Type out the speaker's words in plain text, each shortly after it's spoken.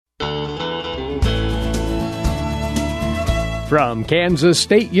From Kansas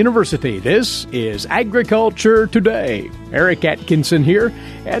State University, this is Agriculture Today. Eric Atkinson here,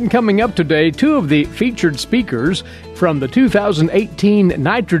 and coming up today, two of the featured speakers from the 2018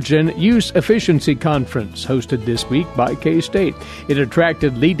 Nitrogen Use Efficiency Conference, hosted this week by K-State. It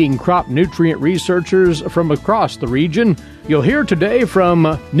attracted leading crop nutrient researchers from across the region. You'll hear today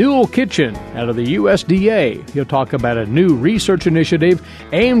from Newell Kitchen out of the USDA. He'll talk about a new research initiative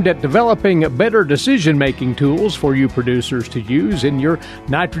aimed at developing better decision-making tools for you producers to use in your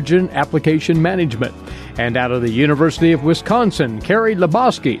nitrogen application management. And out of the University of Wisconsin, Carrie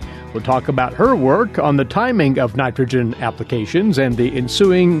Lebowski will talk about her work on the timing of nitrogen applications and the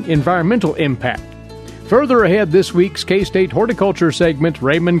ensuing environmental impact. Further ahead this week's K-State Horticulture segment,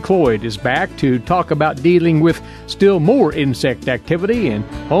 Raymond Cloyd is back to talk about dealing with still more insect activity in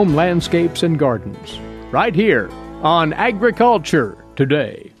home landscapes and gardens. Right here on Agriculture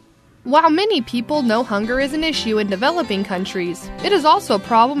Today. While many people know hunger is an issue in developing countries, it is also a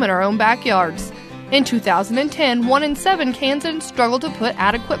problem in our own backyards. In 2010, 1 in 7 Kansans struggled to put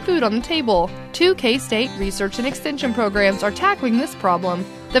adequate food on the table. 2 K-State research and extension programs are tackling this problem.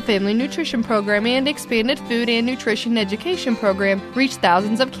 The Family Nutrition Program and Expanded Food and Nutrition Education Program reach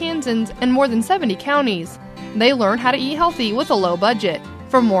thousands of Kansans in more than 70 counties. They learn how to eat healthy with a low budget.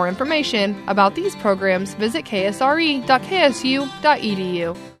 For more information about these programs, visit ksre.ksu.edu.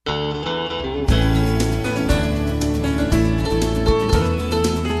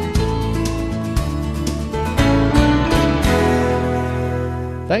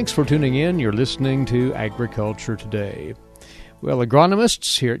 Thanks for tuning in. You're listening to Agriculture Today. Well,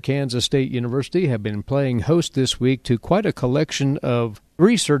 agronomists here at Kansas State University have been playing host this week to quite a collection of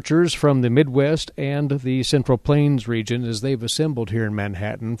researchers from the Midwest and the Central Plains region as they've assembled here in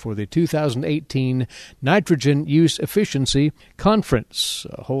Manhattan for the 2018 Nitrogen Use Efficiency Conference.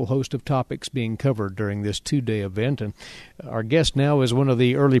 A whole host of topics being covered during this two-day event. And our guest now is one of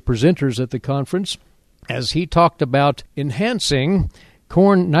the early presenters at the conference as he talked about enhancing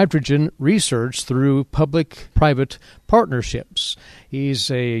corn nitrogen research through public-private partnerships.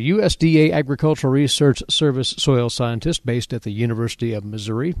 He's a USDA Agricultural Research Service soil scientist based at the University of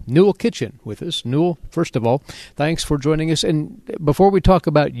Missouri. Newell Kitchen with us. Newell, first of all, thanks for joining us. And before we talk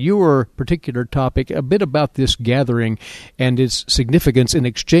about your particular topic, a bit about this gathering and its significance in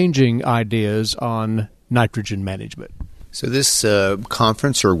exchanging ideas on nitrogen management. So this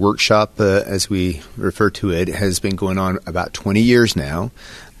conference or workshop, as we refer to it, has been going on about 20 years now.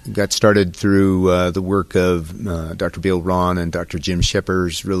 It got started through the work of Dr. Bill Ron and Dr. Jim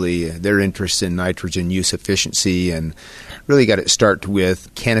Shippers, really their interest in nitrogen use efficiency, and really got it started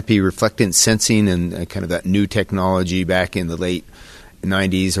with canopy reflectance sensing and kind of that new technology back in the late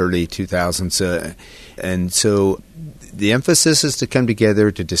 90s, early 2000s. And so the emphasis is to come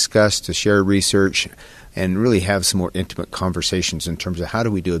together to discuss, to share research, and really have some more intimate conversations in terms of how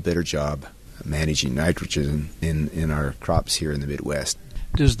do we do a better job managing nitrogen in our crops here in the Midwest.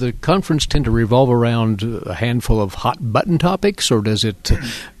 Does the conference tend to revolve around a handful of hot-button topics, or does it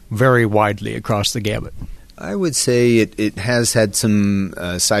vary widely across the gamut? I would say it has had some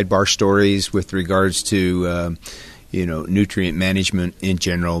sidebar stories with regards to nutrient management in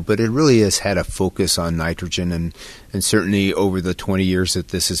general, but it really has had a focus on nitrogen, and certainly over the 20 years that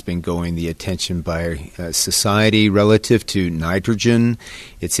this has been going, the attention by society relative to nitrogen,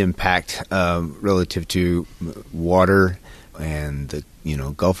 its impact relative to water and the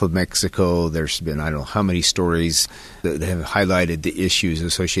Gulf of Mexico. There's been I don't know how many stories that have highlighted the issues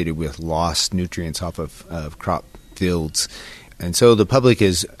associated with lost nutrients off of crop fields. And so the public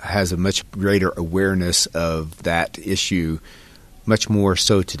has a much greater awareness of that issue, much more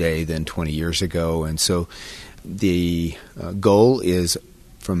so today than 20 years ago. And so the goal is,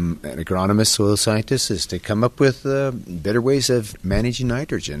 from an agronomist, soil scientist, is to come up with better ways of managing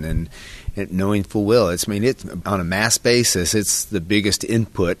nitrogen and knowing full well. It's on a mass basis, it's the biggest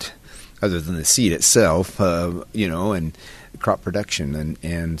input other than the seed itself, and crop production.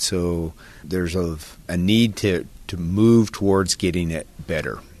 And so there's a need to move towards getting it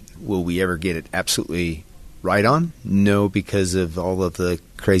better. Will we ever get it absolutely right on? No, because of all of the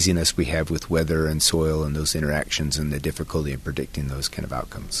craziness we have with weather and soil and those interactions and the difficulty in predicting those kind of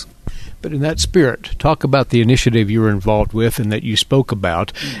outcomes. But in that spirit, talk about the initiative you were involved with and that you spoke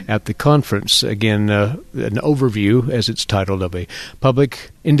about at the conference. Again, an overview, as it's titled, of a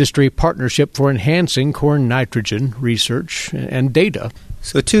public industry partnership for enhancing corn nitrogen research and data.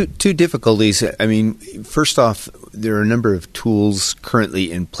 So two difficulties. First off, there are a number of tools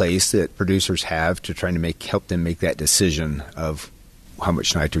currently in place that producers have to try to help them make that decision of how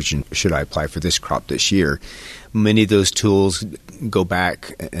much nitrogen should I apply for this crop this year. Many of those tools go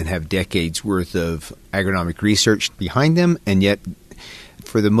back and have decades worth of agronomic research behind them, and yet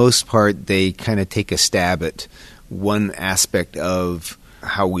for the most part they kind of take a stab at one aspect of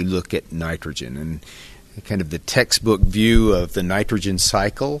how we look at nitrogen and kind of the textbook view of the nitrogen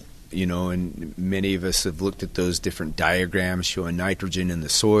cycle. And many of us have looked at those different diagrams showing nitrogen in the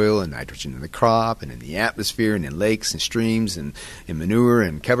soil and nitrogen in the crop and in the atmosphere and in lakes and streams and in manure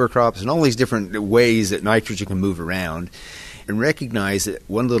and cover crops and all these different ways that nitrogen can move around, and recognize that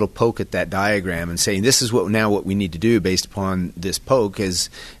one little poke at that diagram and saying this is what we need to do based upon this poke is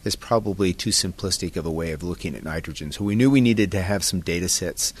probably too simplistic of a way of looking at nitrogen. So we knew we needed to have some data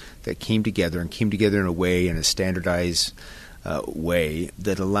sets that came together in a way, in a standardized way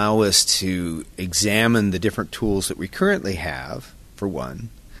that allow us to examine the different tools that we currently have, for one,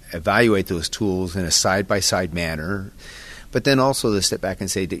 evaluate those tools in a side-by-side manner, but then also to step back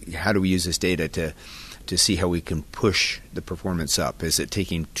and say, how do we use this data to see how we can push the performance up? Is it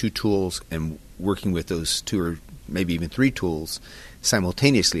taking two tools and working with those two or maybe even three tools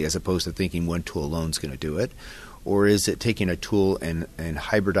simultaneously as opposed to thinking one tool alone is going to do it? Or is it taking a tool and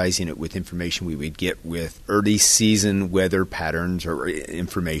hybridizing it with information we would get with early season weather patterns or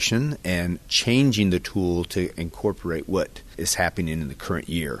information and changing the tool to incorporate what is happening in the current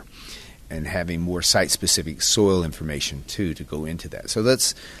year, and having more site-specific soil information, too, to go into that. So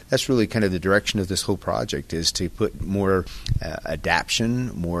that's really kind of the direction of this whole project, is to put more adaption,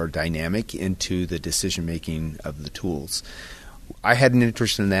 more dynamic into the decision-making of the tools. I had an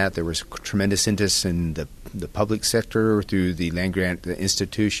interest in that. There was tremendous interest in the public sector through the land-grant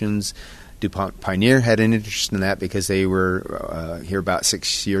institutions. DuPont Pioneer had an interest in that because they were here about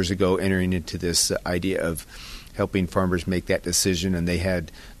 6 years ago entering into this idea of helping farmers make that decision, and they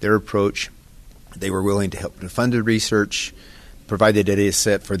had their approach. They were willing to help to fund the research, provide the data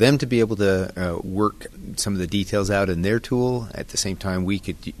set for them to be able to work some of the details out in their tool. At the same time, we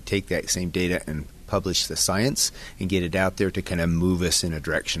could take that same data and publish the science and get it out there to kind of move us in a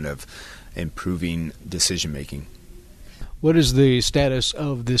direction of improving decision making. What is the status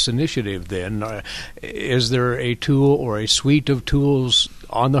of this initiative then? Is there a tool or a suite of tools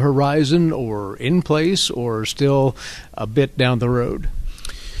on the horizon or in place, or still a bit down the road?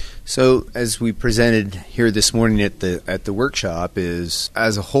 So as we presented here this morning at the workshop, is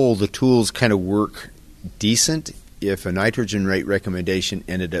as a whole the tools kind of work decent if a nitrogen rate recommendation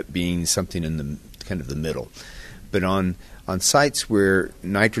ended up being something in the kind of the middle. But on sites where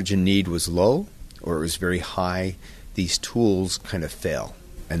nitrogen need was low or it was very high, these tools kind of fail,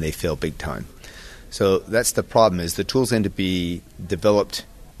 and they fail big time. So that's the problem, is the tools end up be developed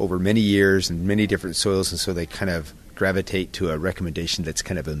over many years and many different soils, and so they kind of gravitate to a recommendation that's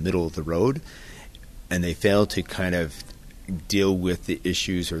kind of a middle of the road, and they fail to kind of deal with the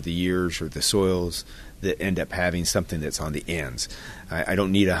issues or the years or the soils that end up having something that's on the ends. I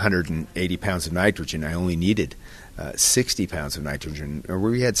don't need 180 pounds of nitrogen. I only needed 60 pounds of nitrogen, or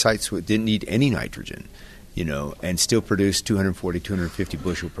we had sites that didn't need any nitrogen, and still produce 240, 250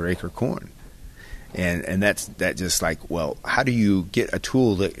 bushel per acre corn. And that's just like, well, how do you get a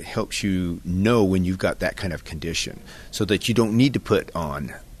tool that helps you know when you've got that kind of condition so that you don't need to put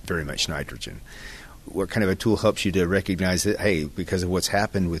on very much nitrogen? What kind of a tool helps you to recognize that, hey, because of what's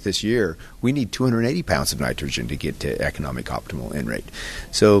happened with this year, we need 280 pounds of nitrogen to get to economic optimal end rate?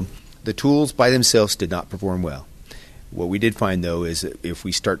 So the tools by themselves did not perform well. What we did find, though, is that if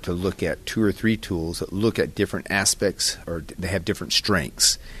we start to look at two or three tools that look at different aspects or they have different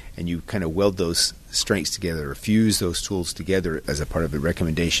strengths, and you kind of weld those strengths together or fuse those tools together as a part of a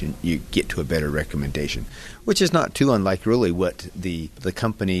recommendation, you get to a better recommendation, which is not too unlike really what the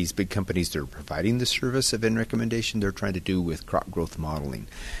companies, big companies that are providing the service of end recommendation, they're trying to do with crop growth modeling.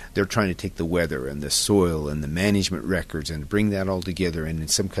 They're trying to take the weather and the soil and the management records and bring that all together in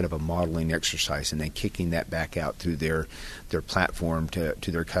some kind of a modeling exercise, and then kicking that back out through their platform to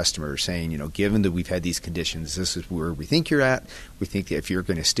their customers, saying, given that we've had these conditions, this is where we think you're at. We think that if you're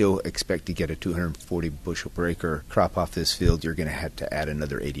going to still expect to get a 240 bushel per acre crop off this field, you're going to have to add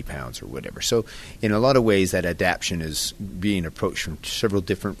another 80 pounds or whatever. So in a lot of ways, that adaptation is being approached from several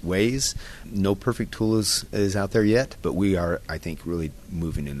different ways. No perfect tool is out there yet, but we are, I think, really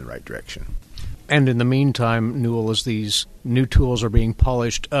moving in the right direction. And in the meantime, Newell, as these new tools are being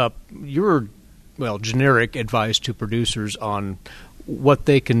polished up, your generic advice to producers on what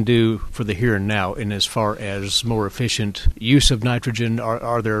they can do for the here and now in as far as more efficient use of nitrogen,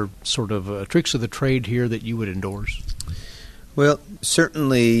 are there sort of tricks of the trade here that you would endorse? Well,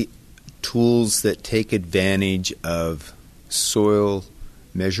 certainly tools that take advantage of soil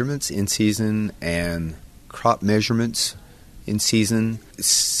measurements in season and crop measurements in season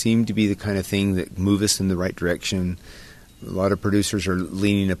seem to be the kind of thing that move us in the right direction. A lot of producers are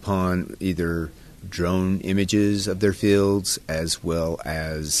leaning upon either drone images of their fields as well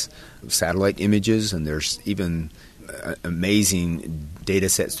as satellite images, and there's even amazing data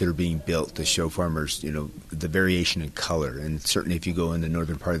sets that are being built to show farmers, the variation in color. And certainly if you go in the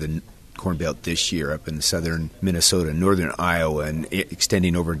northern part of the Corn Belt this year, up in southern Minnesota, northern Iowa, and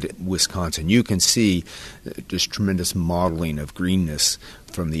extending over to Wisconsin, you can see just tremendous modeling of greenness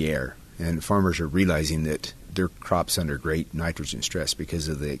from the air. And farmers are realizing that their crops under great nitrogen stress because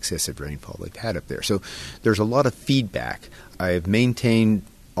of the excessive rainfall they've had up there. So there's a lot of feedback. I've maintained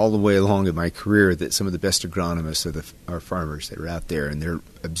all the way along in my career that some of the best agronomists are farmers that are out there, and they're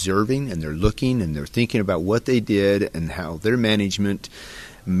observing and they're looking and they're thinking about what they did and how their management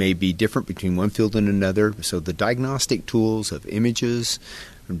may be different between one field and another. So the diagnostic tools of images,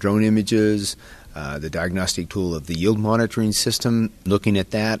 drone images, the diagnostic tool of the yield monitoring system, looking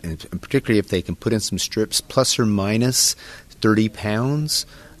at that, and particularly if they can put in some strips plus or minus 30 pounds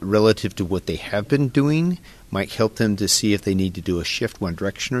relative to what they have been doing, might help them to see if they need to do a shift one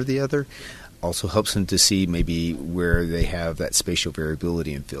direction or the other. Also helps them to see maybe where they have that spatial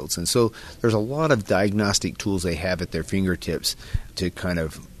variability in fields. And so there's a lot of diagnostic tools they have at their fingertips to kind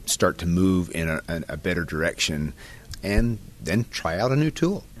of start to move in a better direction, and then try out a new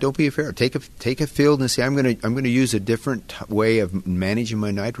tool. Don't be afraid. Take a field and say, I'm going to use a different way of managing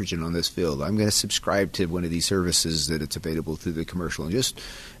my nitrogen on this field. I'm going to subscribe to one of these services that it's available through the commercial,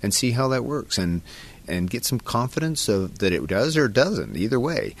 and see how that works, and get some confidence that it does or doesn't. Either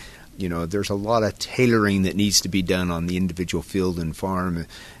way, there's a lot of tailoring that needs to be done on the individual field and farm.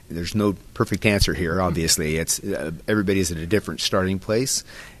 There's no perfect answer here. Obviously, it's everybody's at a different starting place,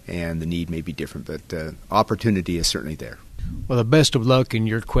 and the need may be different, but opportunity is certainly there. Well, the best of luck in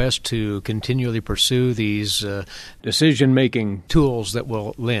your quest to continually pursue these decision-making tools that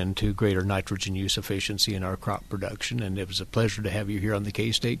will lend to greater nitrogen use efficiency in our crop production. And it was a pleasure to have you here on the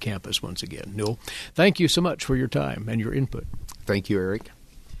K-State campus once again. Newell, thank you so much for your time and your input. Thank you, Eric.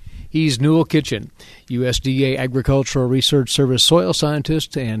 He's Newell Kitchen, USDA Agricultural Research Service soil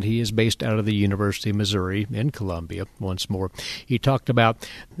scientist, and he is based out of the University of Missouri in Columbia. Once more, he talked about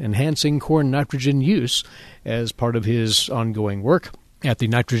enhancing corn nitrogen use as part of his ongoing work at the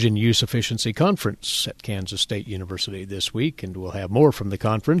Nitrogen Use Efficiency Conference at Kansas State University this week, and we'll have more from the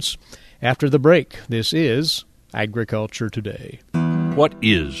conference after the break. This is Agriculture Today. What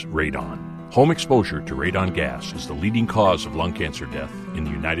is radon? Home exposure to radon gas is the leading cause of lung cancer death in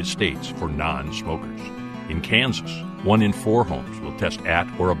the United States for non-smokers. In Kansas, 1 in 4 homes will test at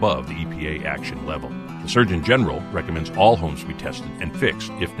or above the EPA action level. The Surgeon General recommends all homes be tested and fixed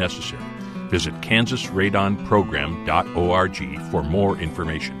if necessary. Visit kansasradonprogram.org for more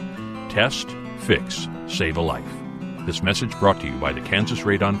information. Test, fix, save a life. This message brought to you by the Kansas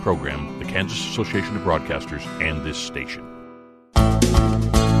Radon Program, the Kansas Association of Broadcasters, and this station.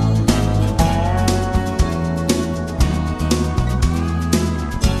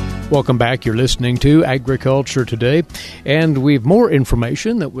 Welcome back. You're listening to Agriculture Today, and we've more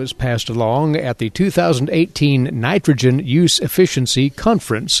information that was passed along at the 2018 Nitrogen Use Efficiency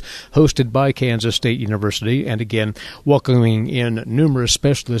Conference hosted by Kansas State University, and again, welcoming in numerous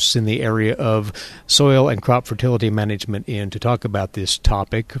specialists in the area of soil and crop fertility management in to talk about this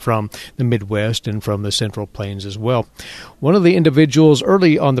topic from the Midwest and from the Central Plains as well. One of the individuals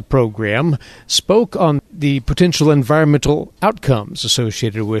early on the program spoke on the potential environmental outcomes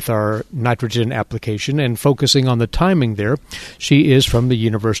associated with our nitrogen application and focusing on the timing there. She is from the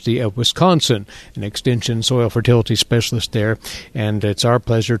University of Wisconsin, an extension soil fertility specialist there, and it's our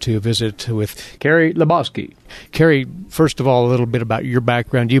pleasure to visit with Carrie Lebowski. Carrie, first of all, a little bit about your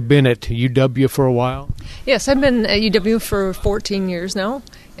background. You've been at UW for a while? Yes, I've been at UW for 14 years now,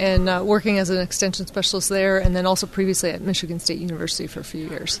 and working as an extension specialist there, and then also previously at Michigan State University for a few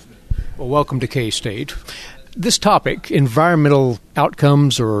years. Well, welcome to K-State. This topic, environmental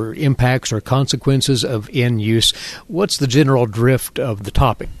outcomes or impacts or consequences of in-use, what's the general drift of the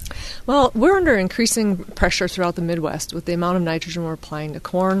topic? Well, we're under increasing pressure throughout the Midwest with the amount of nitrogen we're applying to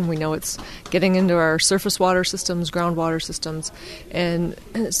corn. We know it's getting into our surface water systems, groundwater systems, and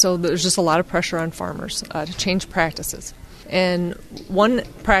so there's just a lot of pressure on farmers to change practices. And one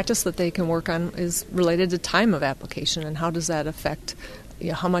practice that they can work on is related to time of application and how does that affect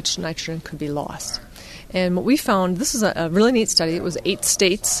how much nitrogen could be lost. And what we found, this is a really neat study. It was 8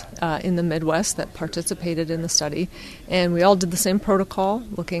 states in the Midwest that participated in the study, and we all did the same protocol,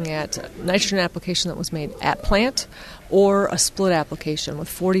 looking at nitrogen application that was made at plant or a split application with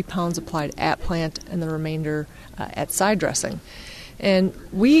 40 pounds applied at plant and the remainder at side dressing. And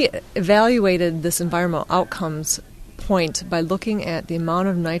we evaluated this environmental outcomes point by looking at the amount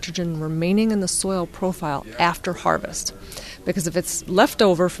of nitrogen remaining in the soil profile after harvest. Because if it's left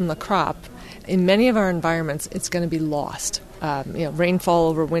over from the crop, in many of our environments, it's going to be lost. Rainfall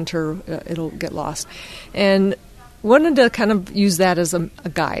over winter, it'll get lost. And wanted to kind of use that as a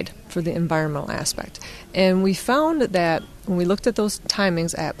guide for the environmental aspect. And we found that when we looked at those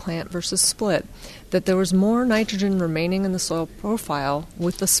timings at plant versus split, that there was more nitrogen remaining in the soil profile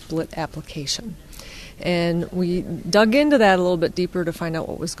with the split application. And we dug into that a little bit deeper to find out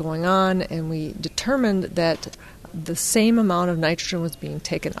what was going on, and we determined that the same amount of nitrogen was being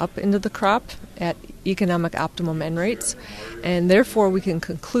taken up into the crop at economic optimum N rates, and therefore we can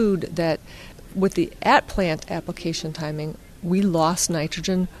conclude that with the at-plant application timing, we lost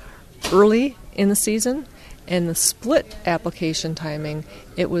nitrogen early in the season, and the split application timing,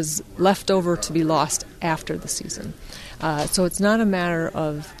 it was left over to be lost after the season. So it's not a matter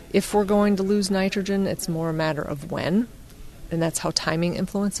of if we're going to lose nitrogen, it's more a matter of when, and that's how timing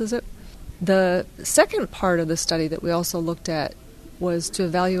influences it. The second part of the study that we also looked at was to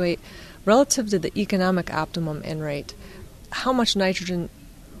evaluate, relative to the economic optimum N rate, how much nitrogen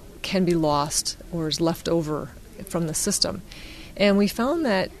can be lost or is left over from the system. And we found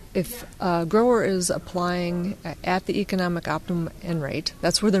that if a grower is applying at the economic optimum N rate,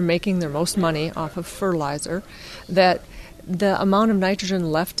 that's where they're making their most money off of fertilizer, that the amount of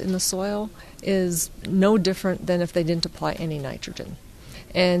nitrogen left in the soil is no different than if they didn't apply any nitrogen.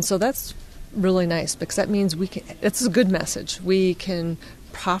 And so that's really nice because that means it's a good message. We can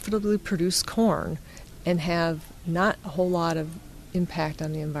profitably produce corn and have not a whole lot of impact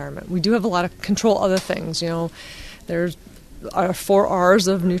on the environment. We do have a lot of control other things. There's our 4 R's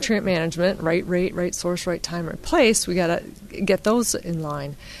of nutrient management: right rate, right source, right time, right place. We got to get those in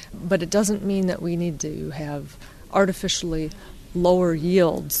line. But it doesn't mean that we need to have artificially lower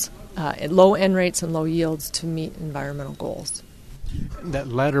yields, low N rates and low yields to meet environmental goals. That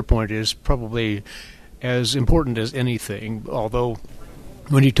latter point is probably as important as anything, although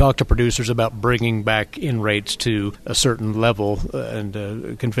when you talk to producers about bringing back in rates to a certain level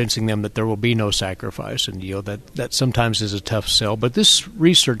and convincing them that there will be no sacrifice in yield, that sometimes is a tough sell. But this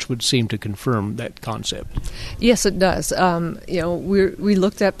research would seem to confirm that concept. Yes, it does. We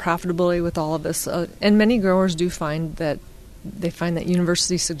looked at profitability with all of this, and many growers do find that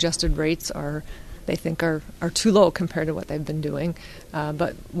university suggested rates are too low compared to what they've been doing.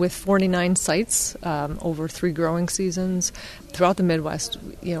 But with 49 sites over 3 growing seasons throughout the Midwest,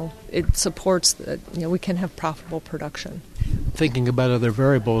 it supports that we can have profitable production. Thinking about other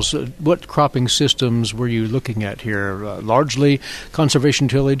variables, what cropping systems were you looking at here? Largely conservation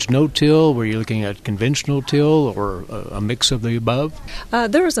tillage, no-till? Were you looking at conventional till or a mix of the above?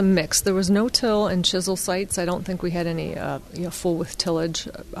 There was a mix. There was no-till and chisel sites. I don't think we had any full-width tillage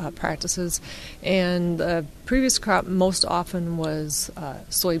practices. And the previous crop most often was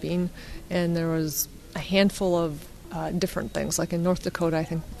soybean, and there was a handful of different things. Like in North Dakota, I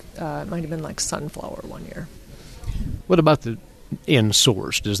think it might have been like sunflower one year. What about the end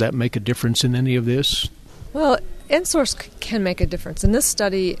source? Does that make a difference in any of this? Well, end source can make a difference. In this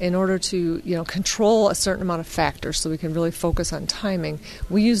study, in order to control a certain amount of factors so we can really focus on timing,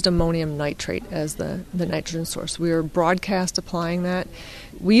 we used ammonium nitrate as the nitrogen source. We were broadcast applying that.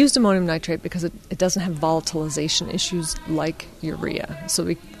 We used ammonium nitrate because it doesn't have volatilization issues like urea, so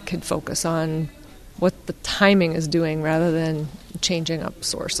we could focus on what the timing is doing rather than changing up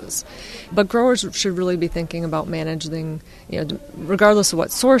sources. But growers should really be thinking about managing, regardless of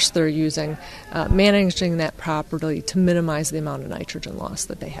what source they're using, managing that properly to minimize the amount of nitrogen loss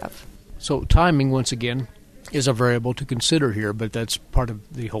that they have. So timing, once again, is a variable to consider here, but that's part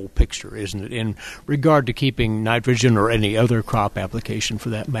of the whole picture, isn't it, in regard to keeping nitrogen or any other crop application, for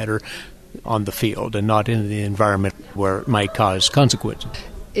that matter, on the field and not in the environment where it might cause consequences.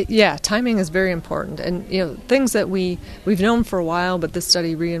 Timing is very important, and things that we've known for a while, but this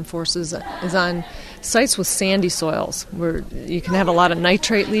study reinforces is on sites with sandy soils where you can have a lot of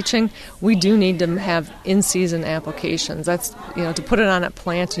nitrate leaching. We do need to have in-season applications. That's to put it on a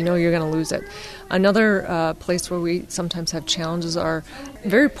plant, you're going to lose it. Another place where we sometimes have challenges are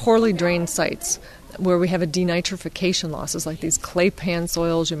very poorly drained sites, where we have a denitrification losses, like these clay pan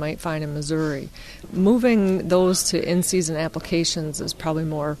soils you might find in Missouri. Moving those to in-season applications is probably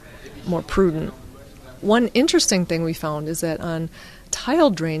more prudent. One interesting thing we found is that on tile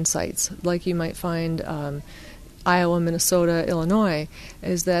drain sites, like you might find Iowa, Minnesota, Illinois,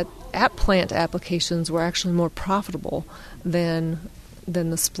 is that at-plant applications were actually more profitable than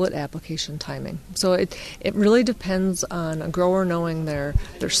the split application timing. So it really depends on a grower knowing their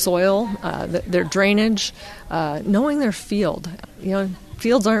soil, their drainage, knowing their field.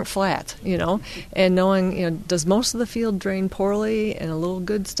 fields aren't flat, and knowing, does most of the field drain poorly and a little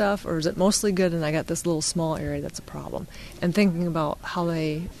good stuff, or is it mostly good and I got this little small area that's a problem? And thinking about how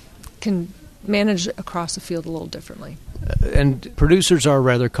they can manage across the field a little differently. And producers are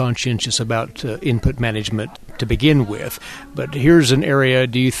rather conscientious about input management to begin with. But here's an area,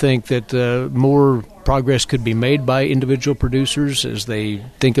 do you think that more progress could be made by individual producers as they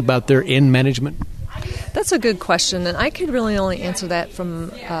think about their in management? That's a good question, and I could really only answer that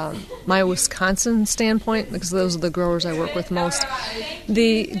from my Wisconsin standpoint, because those are the growers I work with most.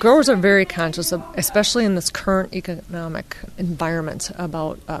 The growers are very conscious, especially in this current economic environment,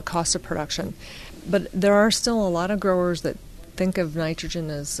 about cost of production. But there are still a lot of growers that think of nitrogen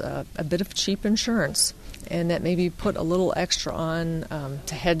as a bit of cheap insurance, and that maybe put a little extra on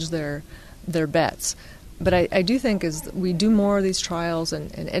to hedge their bets. But I do think as we do more of these trials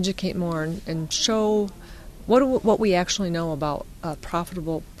and educate more and show what we actually know about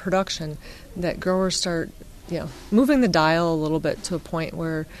profitable production, that growers start moving the dial a little bit to a point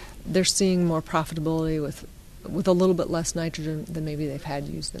where they're seeing more profitability with a little bit less nitrogen than maybe they've had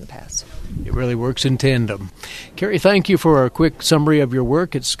used in the past. It really works in tandem. Carrie, thank you for a quick summary of your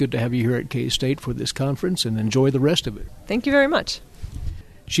work. It's good to have you here at K-State for this conference, and enjoy the rest of it. Thank you very much.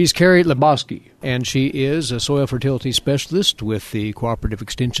 She's Carrie Lebowski, and she is a soil fertility specialist with the Cooperative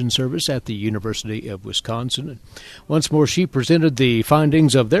Extension Service at the University of Wisconsin. Once more, she presented the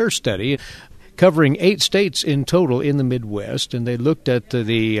findings of their study covering 8 states in total in the Midwest, and they looked at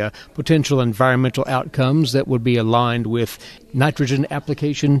the potential environmental outcomes that would be aligned with nitrogen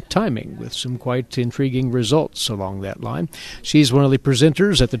application timing, with some quite intriguing results along that line. She's one of the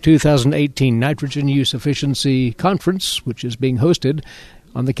presenters at the 2018 Nitrogen Use Efficiency Conference, which is being hosted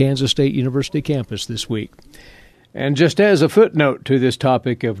on the Kansas State University campus this week. And just as a footnote to this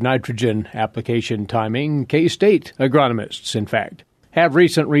topic of nitrogen application timing, K-State agronomists, in fact, have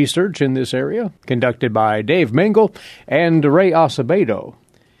recent research in this area conducted by Dave Mengel and Ray Acevedo.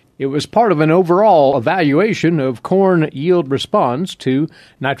 It was part of an overall evaluation of corn yield response to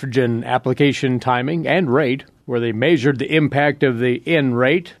nitrogen application timing and rate, where they measured the impact of the N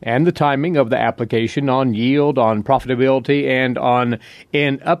rate and the timing of the application on yield, on profitability, and on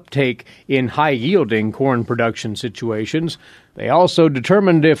N uptake in high-yielding corn production situations. They also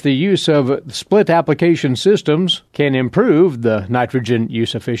determined if the use of split application systems can improve the nitrogen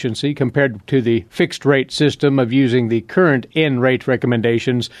use efficiency compared to the fixed-rate system of using the current N-rate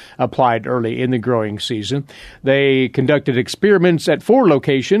recommendations applied early in the growing season. They conducted experiments at 4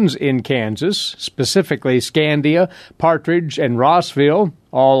 locations in Kansas, specifically Scandia, Partridge, and Rossville,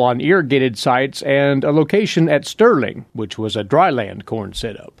 all on irrigated sites, and a location at Sterling, which was a dryland corn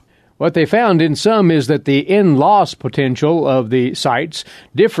setup. What they found in some is that the N-loss potential of the sites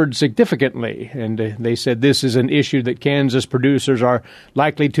differed significantly, and they said this is an issue that Kansas producers are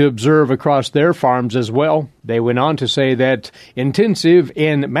likely to observe across their farms as well. They went on to say that intensive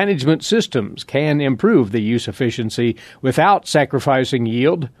N management systems can improve the use efficiency without sacrificing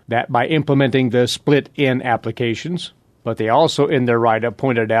yield, that by implementing the split N applications. But they also, in their write-up,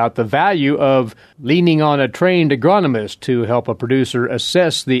 pointed out the value of leaning on a trained agronomist to help a producer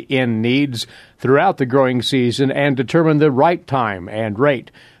assess the N needs throughout the growing season and determine the right time and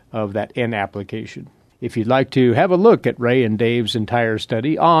rate of that N application. If you'd like to have a look at Ray and Dave's entire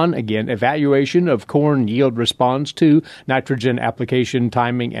study on, again, evaluation of corn yield response to nitrogen application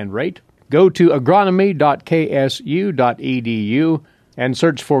timing and rate, go to agronomy.ksu.edu and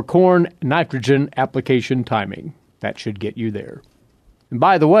search for corn nitrogen application timing. That should get you there. And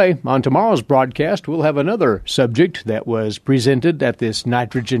by the way, on tomorrow's broadcast, we'll have another subject that was presented at this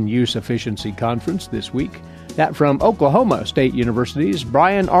Nitrogen Use Efficiency Conference this week. That from Oklahoma State University's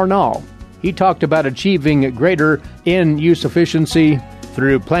Brian Arnall. He talked about achieving greater N use efficiency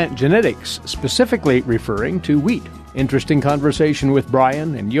through plant genetics, specifically referring to wheat. Interesting conversation with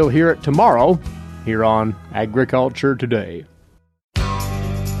Brian, and you'll hear it tomorrow here on Agriculture Today.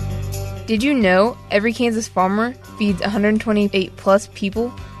 Did you know every Kansas farmer feeds 128-plus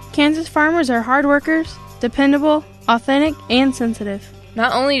people? Kansas farmers are hard workers, dependable, authentic, and sensitive.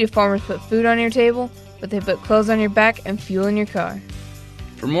 Not only do farmers put food on your table, but they put clothes on your back and fuel in your car.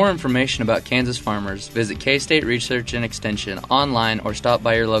 For more information about Kansas farmers, visit K-State Research and Extension online or stop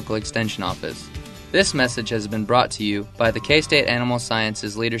by your local Extension office. This message has been brought to you by the K-State Animal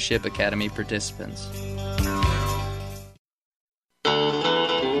Sciences Leadership Academy participants.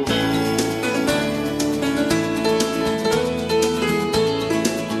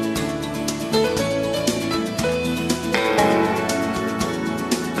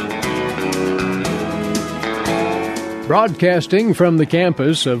 Broadcasting from the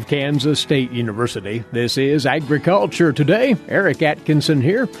campus of Kansas State University, this is Agriculture Today. Eric Atkinson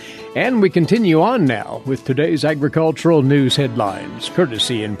here, and we continue on now with today's agricultural news headlines,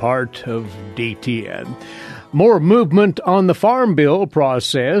 courtesy in part of DTN. More movement on the Farm Bill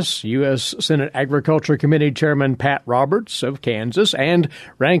process. U.S. Senate Agriculture Committee Chairman Pat Roberts of Kansas and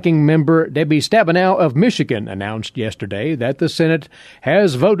Ranking Member Debbie Stabenow of Michigan announced yesterday that the Senate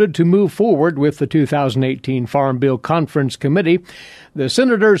has voted to move forward with the 2018 Farm Bill Conference Committee. The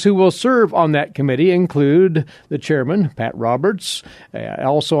senators who will serve on that committee include the chairman, Pat Roberts.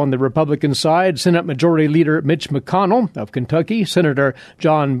 Also on the Republican side, Senate Majority Leader Mitch McConnell of Kentucky, Senator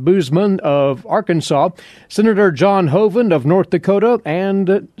John Boozman of Arkansas, Senator John Hoeven of North Dakota,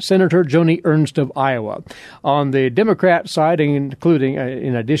 and Senator Joni Ernst of Iowa. On the Democrat side, including,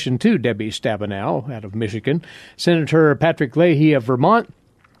 in addition to Debbie Stabenow out of Michigan, Senator Patrick Leahy of Vermont,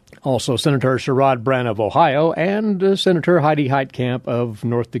 also Senator Sherrod Brown of Ohio, and Senator Heidi Heitkamp of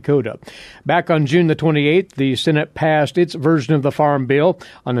North Dakota. Back on June the 28th, the Senate passed its version of the Farm Bill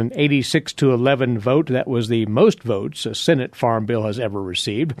on an 86-11 vote. That was the most votes a Senate Farm Bill has ever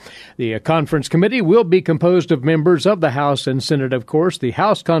received. The conference committee will be composed of members of the House and Senate, of course. The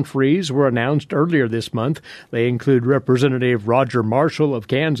House conferees were announced earlier this month. They include Representative Roger Marshall of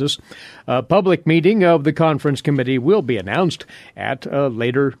Kansas. A public meeting of the conference committee will be announced at a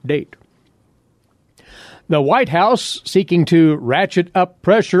later date. The White House, seeking to ratchet up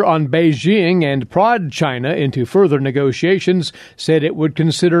pressure on Beijing and prod China into further negotiations, said it would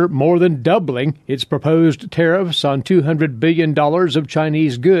consider more than doubling its proposed tariffs on $200 billion of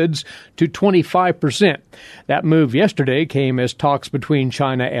Chinese goods to 25%. That move yesterday came as talks between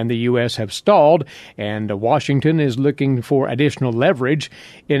China and the U.S. have stalled, and Washington is looking for additional leverage.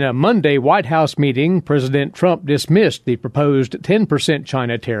 In a Monday White House meeting, President Trump dismissed the proposed 10%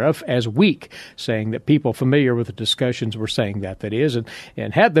 China tariff as weak, saying that people familiar with the discussions were saying that is,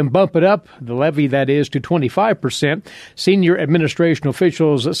 and had them bump it up, the levy that is, to 25%. Senior administration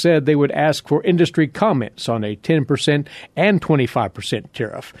officials said they would ask for industry comments on a 10% and 25%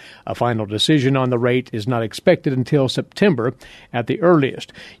 tariff. A final decision on the rate is not expected until September at the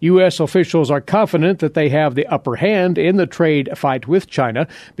earliest. U.S. officials are confident that they have the upper hand in the trade fight with China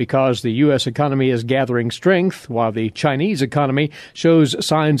because the U.S. economy is gathering strength while the Chinese economy shows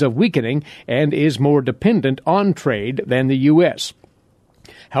signs of weakening and is more dependent on trade than the U.S.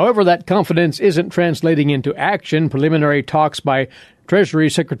 However, that confidence isn't translating into action. Preliminary talks by Treasury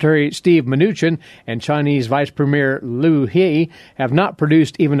Secretary Steve Mnuchin and Chinese Vice Premier Liu He have not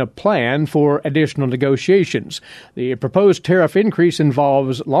produced even a plan for additional negotiations. The proposed tariff increase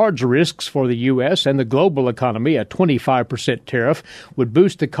involves large risks for the U.S. and the global economy. A 25% tariff would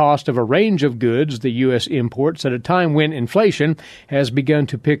boost the cost of a range of goods the U.S. imports at a time when inflation has begun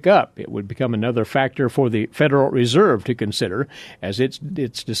to pick up. It would become another factor for the Federal Reserve to consider as it's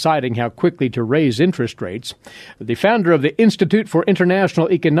deciding how quickly to raise interest rates. The founder of the Institute for International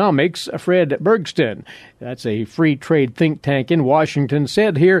Economics, Fred Bergsten, that's a free trade think tank in Washington,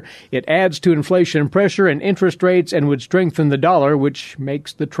 said here it adds to inflation pressure and interest rates and would strengthen the dollar, which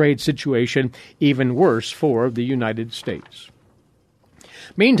makes the trade situation even worse for the United States.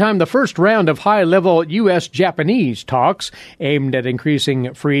 Meantime, the first round of high-level U.S.-Japanese talks aimed at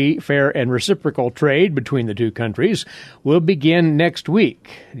increasing free, fair, and reciprocal trade between the two countries will begin next week.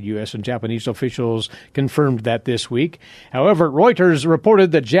 U.S. and Japanese officials confirmed that this week. However, Reuters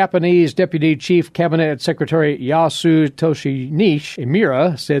reported that Japanese Deputy Chief Cabinet Secretary Yasutoshishi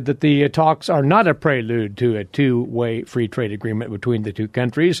Emira said that the talks are not a prelude to a two-way free trade agreement between the two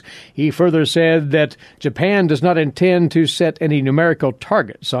countries. He further said that Japan does not intend to set any numerical targets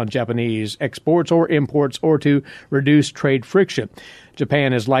on Japanese exports or imports or to reduce trade friction.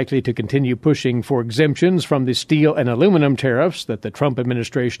 Japan is likely to continue pushing for exemptions from the steel and aluminum tariffs that the Trump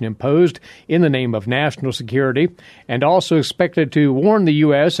administration imposed in the name of national security, and also expected to warn the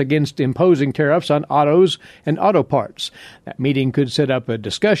U.S. against imposing tariffs on autos and auto parts. That meeting could set up a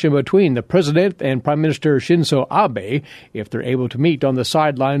discussion between the president and Prime Minister Shinzo Abe if they're able to meet on the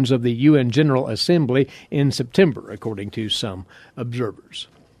sidelines of the UN General Assembly in September, according to some observers.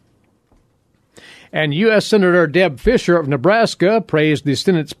 And U.S. Senator Deb Fischer of Nebraska praised the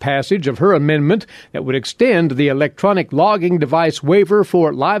Senate's passage of her amendment that would extend the electronic logging device waiver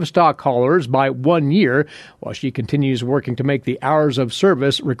for livestock haulers by 1 year, while she continues working to make the hours of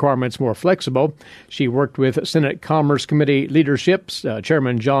service requirements more flexible. She worked with Senate Commerce Committee leaderships,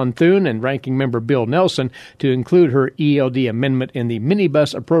 Chairman John Thune and Ranking Member Bill Nelson, to include her ELD amendment in the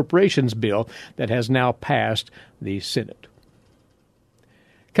minibus appropriations bill that has now passed the Senate.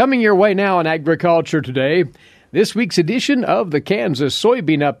 Coming your way now on Agriculture Today, this week's edition of the Kansas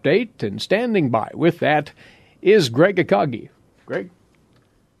Soybean Update, and standing by with that is Greg Akagi. Greg?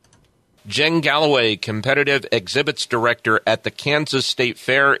 Jen Galloway, Competitive Exhibits Director at the Kansas State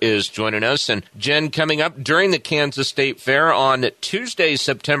Fair, is joining us. And Jen, coming up during the Kansas State Fair on Tuesday,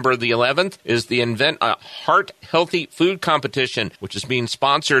 September the 11th, is the Invent a Heart Healthy Food Competition, which is being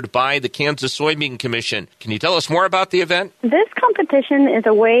sponsored by the Kansas Soybean Commission. Can you tell us more about the event? This competition is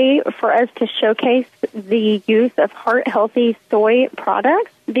a way for us to showcase the use of heart-healthy soy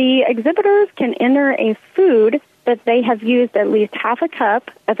products. The exhibitors can enter a food that they have used at least half a cup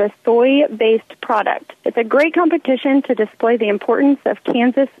of a soy-based product. It's a great competition to display the importance of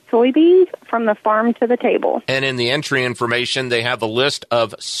Kansas soybeans from the farm to the table. And in the entry information, they have a list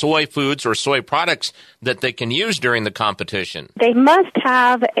of soy foods or soy products that they can use during the competition. They must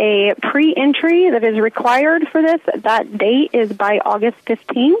have a pre-entry that is required for this. That date is by August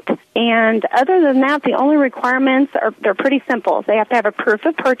 15th. And other than that, the only requirements they're pretty simple. They have to have a proof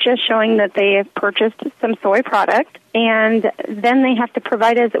of purchase showing that they have purchased some soy product. And then they have to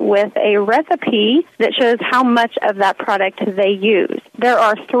provide us with a recipe that shows how much of that product they use. There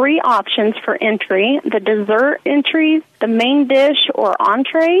are 3 options for entry: the dessert entries, the main dish or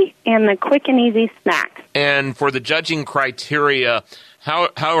entree, and the quick and easy snack. And for the judging criteria, how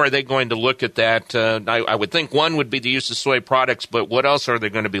are they going to look at that? I would think one would be the use of soy products, but what else are they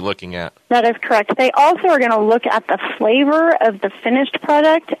going to be looking at? That is correct. They also are going to look at the flavor of the finished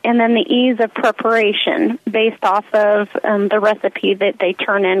product and then the ease of preparation based off of the recipe that they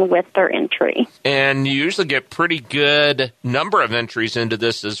turn in with their entry. And you usually get pretty good number of entries into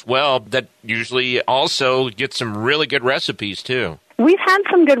this as well. That usually also gets some really good recipes, too. We've had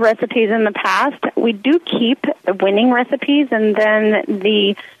some good recipes in the past. We do keep the winning recipes, and then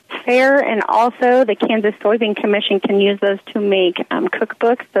the fair and also the Kansas Soybean Commission can use those to make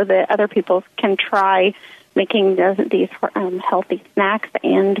cookbooks so that other people can try making these healthy snacks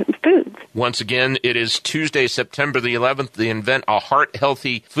and foods. Once again, it is Tuesday, September the 11th, the Invent a Heart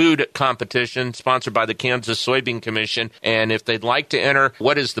Healthy Food Competition, sponsored by the Kansas Soybean Commission. And if they'd like to enter,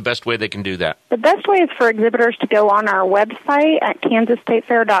 what is the best way they can do that? The best way is for exhibitors to go on our website at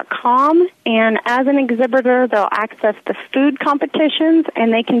kansasstatefair.com, and as an exhibitor, they'll access the food competitions,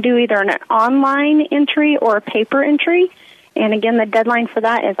 and they can do either an online entry or a paper entry. And again, the deadline for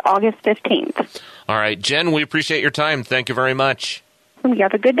that is August 15th. All right, Jen, we appreciate your time. Thank you very much. You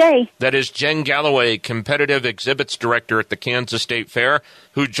have a good day. That is Jen Galloway, Competitive Exhibits Director at the Kansas State Fair,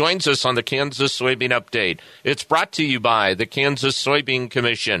 who joins us on the Kansas Soybean Update. It's brought to you by the Kansas Soybean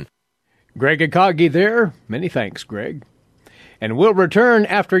Commission. Greg Akagi there. Many thanks, Greg. And we'll return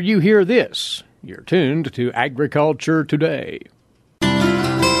after you hear this. You're tuned to Agriculture Today.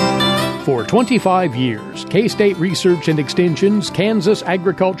 For 25 years, K-State Research and Extension's Kansas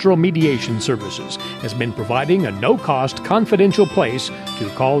Agricultural Mediation Services has been providing a no-cost, confidential place to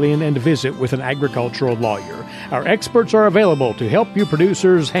call in and visit with an agricultural lawyer. Our experts are available to help you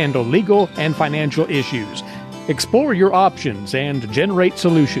producers handle legal and financial issues. Explore your options and generate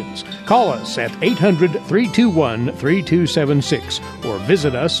solutions. Call us at 800-321-3276 or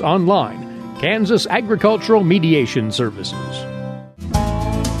visit us online. Kansas Agricultural Mediation Services.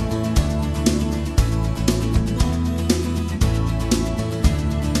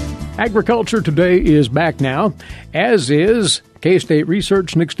 Agriculture Today is back now, as is K-State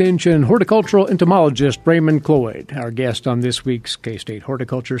Research and Extension horticultural entomologist Raymond Cloyd, our guest on this week's K-State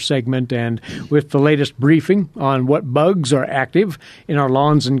Horticulture segment, and with the latest briefing on what bugs are active in our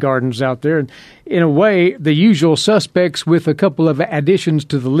lawns and gardens out there. And in a way, the usual suspects with a couple of additions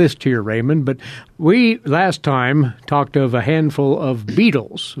to the list here, Raymond. But we last time talked of a handful of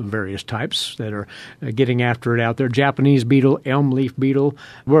beetles of various types that are getting after it out there. Japanese beetle, elm leaf beetle,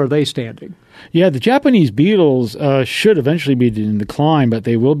 where are they standing? Yeah, the Japanese beetles should eventually be in decline, but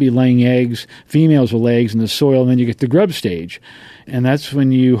they will be laying eggs. Females will lay eggs in the soil, and then you get the grub stage. And that's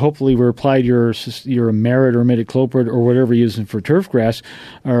when you hopefully were applied your merit or imidacloprid or whatever you're using for turf grass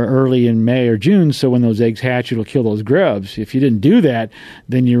early in May or June, so when those eggs hatch, it'll kill those grubs. If you didn't do that,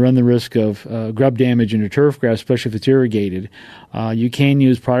 then you run the risk of grub damage in your turf grass, especially if it's irrigated. You can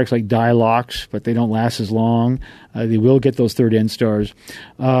use products like Dilox, but they don't last as long. They will get those third end stars.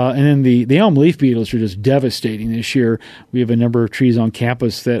 And then the elm leaf beetles are just devastating this year. We have a number of trees on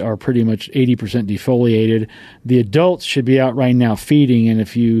campus that are pretty much 80% defoliated. The adults should be out right now feeding, and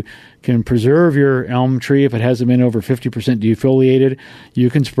if you can preserve your elm tree, if it hasn't been over 50% defoliated, you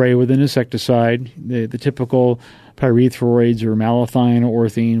can spray with an insecticide. The typical pyrethroids or malathion or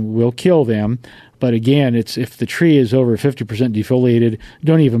orthine will kill them. But again, it's if the tree is over 50% defoliated,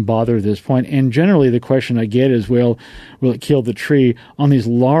 don't even bother at this point. And generally the question I get is, well, will it kill the tree? On these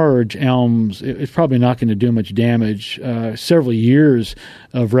large elms, it's probably not going to do much damage. Several years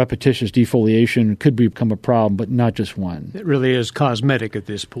of repetitious defoliation could become a problem, but not just one. It really is cosmetic at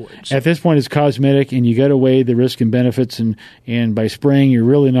this point. At this point, it's cosmetic, and you got to weigh the risk and benefits, and by spraying, you're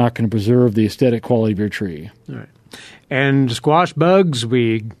really not going to preserve the aesthetic quality of your tree. All right. And squash bugs,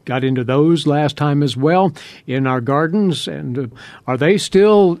 we got into those last time as well in our gardens. And are they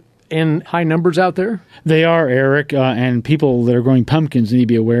still in high numbers out there? They are, Eric, and people that are growing pumpkins need to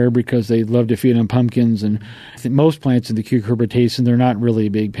be aware because they love to feed on pumpkins. And I think most plants in the cucurbitaceae, they're not really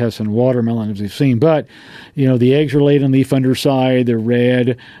big pests on watermelon, as we've seen. But, the eggs are laid on leaf underside. They're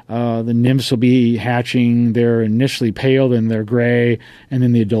red. The nymphs will be hatching. They're initially pale, then they're gray, and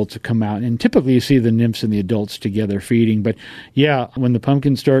then the adults will come out. And typically you see the nymphs and the adults together feeding. But, yeah, when the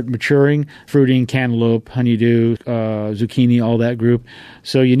pumpkins start maturing, fruiting, cantaloupe, honeydew, zucchini, all that group.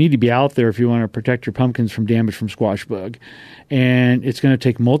 So you need to be out there if you want to protect your pumpkins from damage from squash bug. And it's going to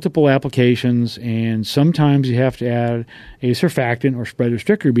take multiple applications, and sometimes you have to add a surfactant or spread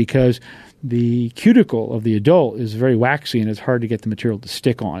restrictor because the cuticle of the adult is very waxy and it's hard to get the material to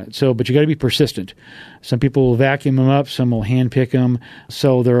stick on it. But you got to be persistent. Some people will vacuum them up, some will hand pick them.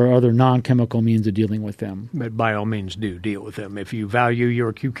 So there are other non-chemical means of dealing with them. But by all means, do deal with them if you value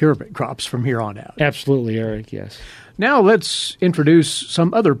your cucurbit crops from here on out. Absolutely, Eric, yes. Now let's introduce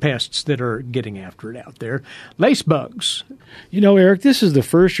some other pests that are getting after it out there. Lace bugs. Eric, this is the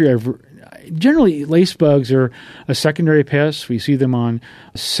first year generally, lace bugs are a secondary pest. We see them on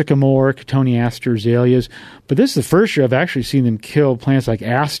sycamore, cotoneaster, azaleas. But this is the first year I've actually seen them kill plants like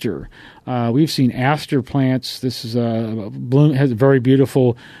aster. We've seen aster plants. This is bloom, has a very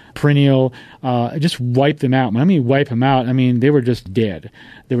beautiful perennial. Just wipe them out. When I mean wipe them out, I mean they were just dead.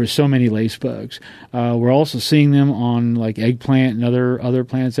 There were so many lace bugs. We're also seeing them on like eggplant and other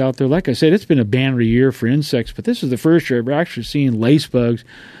plants out there. Like I said, it's been a banner year for insects, but this is the first year we're actually seeing lace bugs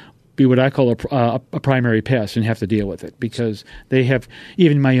be what I call a primary pest and have to deal with it because they have,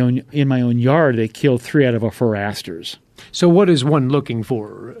 even in my own yard, they kill 3 out of our 4 asters. So what is one looking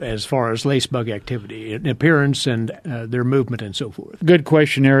for as far as lace bug activity, appearance and their movement and so forth? Good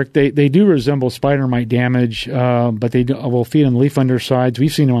question, Eric. They do resemble spider mite damage, but they will feed on the leaf undersides.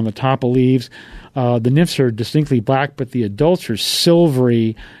 We've seen them on the top of leaves. The nymphs are distinctly black, but the adults are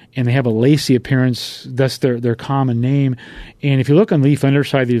silvery, and they have a lacy appearance. That's their common name. And if you look on leaf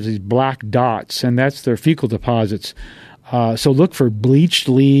underside, there's these black dots, and that's their fecal deposits. So look for bleached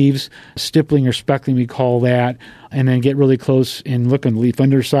leaves, stippling or speckling, we call that, and then get really close and look on the leaf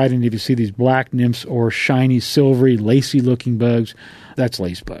underside, and if you see these black nymphs or shiny, silvery, lacy-looking bugs, that's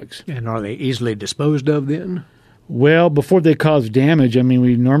lace bugs. And are they easily disposed of then? Well, before they cause damage, I mean,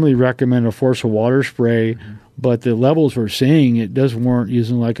 we normally recommend a force of water spray, but the levels we're seeing, it does warrant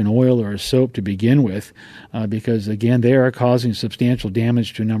using like an oil or a soap to begin with because, again, they are causing substantial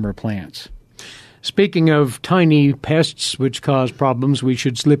damage to a number of plants. Speaking of tiny pests which cause problems, we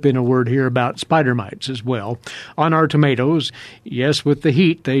should slip in a word here about spider mites as well. On our tomatoes, yes, with the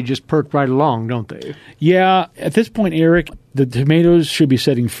heat, they just perk right along, don't they? Yeah, at this point, Eric, the tomatoes should be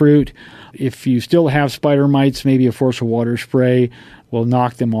setting fruit. If you still have spider mites, maybe a force of water spray will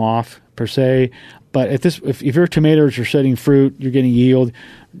knock them off, per se. But if your tomatoes are setting fruit, you're getting yield,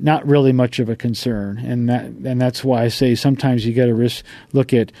 not really much of a concern. And that's why I say sometimes you got to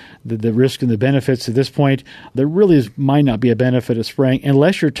look at the risk and the benefits. At this point, there really might not be a benefit of spraying.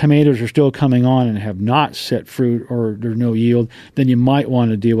 Unless your tomatoes are still coming on and have not set fruit or there's no yield, then you might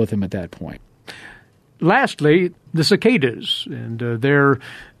want to deal with them at that point. Lastly, the cicadas and their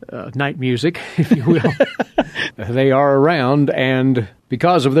night music, if you will. They are around, and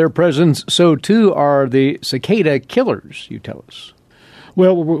because of their presence, so too are the cicada killers, you tell us.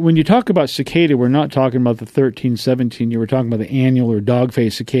 Well, when you talk about cicada, we're not talking about the 13, 17 year. We're talking about the annual or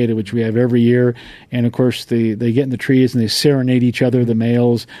dog-faced cicada, which we have every year. And, of course, they get in the trees and they serenade each other, the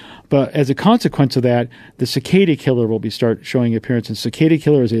males. But as a consequence of that, the cicada killer will start showing appearance. And cicada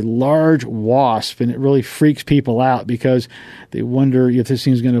killer is a large wasp, and it really freaks people out because they wonder if this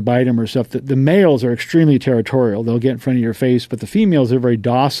thing's going to bite them or stuff. The males are extremely territorial. They'll get in front of your face, but the females are very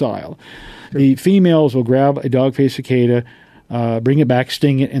docile. The females will grab a dog-faced cicada, bring it back,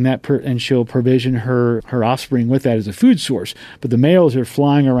 sting it, and she'll provision her offspring with that as a food source. But the males are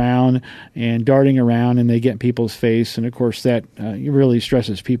flying around and darting around, and they get in people's face, and of course that really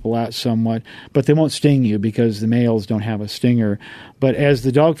stresses people out somewhat. But they won't sting you because the males don't have a stinger. But as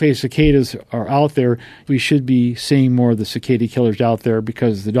the dog-faced cicadas are out there, we should be seeing more of the cicada killers out there,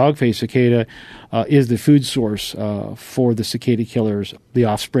 because the dog-faced cicada is the food source for the cicada killers, the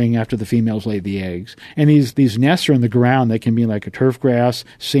offspring after the females lay the eggs. And these nests are in the ground. They can be like a turf grass,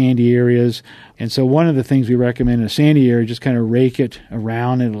 sandy areas. And so one of the things we recommend in a sandy area, just kind of rake it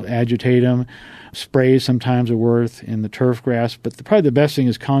around. It'll agitate them. Sprays sometimes are worth in the turf grass, but probably the best thing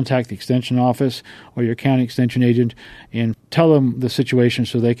is contact the extension office or your county extension agent and tell them the situation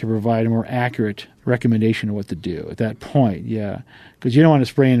so they can provide a more accurate recommendation of what to do at that point. Yeah, because you don't want to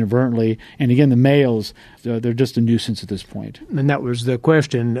spray inadvertently. And again, the males, they're just a nuisance at this point. And that was the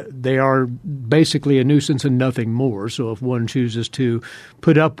question. They are basically a nuisance and nothing more. So if one chooses to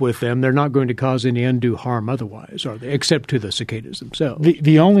put up with them, they're not going to cause any undue harm otherwise, are they? Except to the cicadas themselves.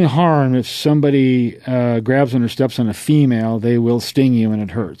 The only harm, if somebody grabs on or steps on a female, they will sting you and it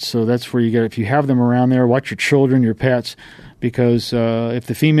hurts. So that's where you get, if you have them around there, watch your children, your pets, because if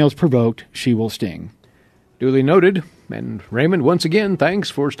the female's provoked, she will sting. Duly noted. And Raymond, once again, thanks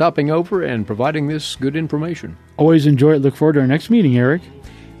for stopping over and providing this good information. Always enjoy it. Look forward to our next meeting, Eric.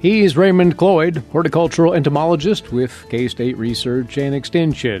 He's Raymond Cloyd, horticultural entomologist with K-State Research and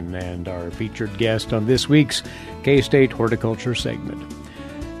Extension, and our featured guest on this week's K-State Horticulture segment.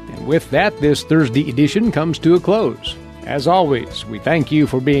 And with that, this Thursday edition comes to a close. As always, we thank you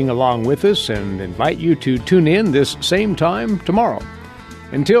for being along with us and invite you to tune in this same time tomorrow.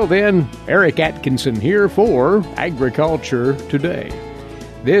 Until then, Eric Atkinson here for Agriculture Today.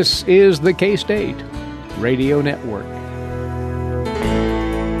 This is the K-State Radio Network.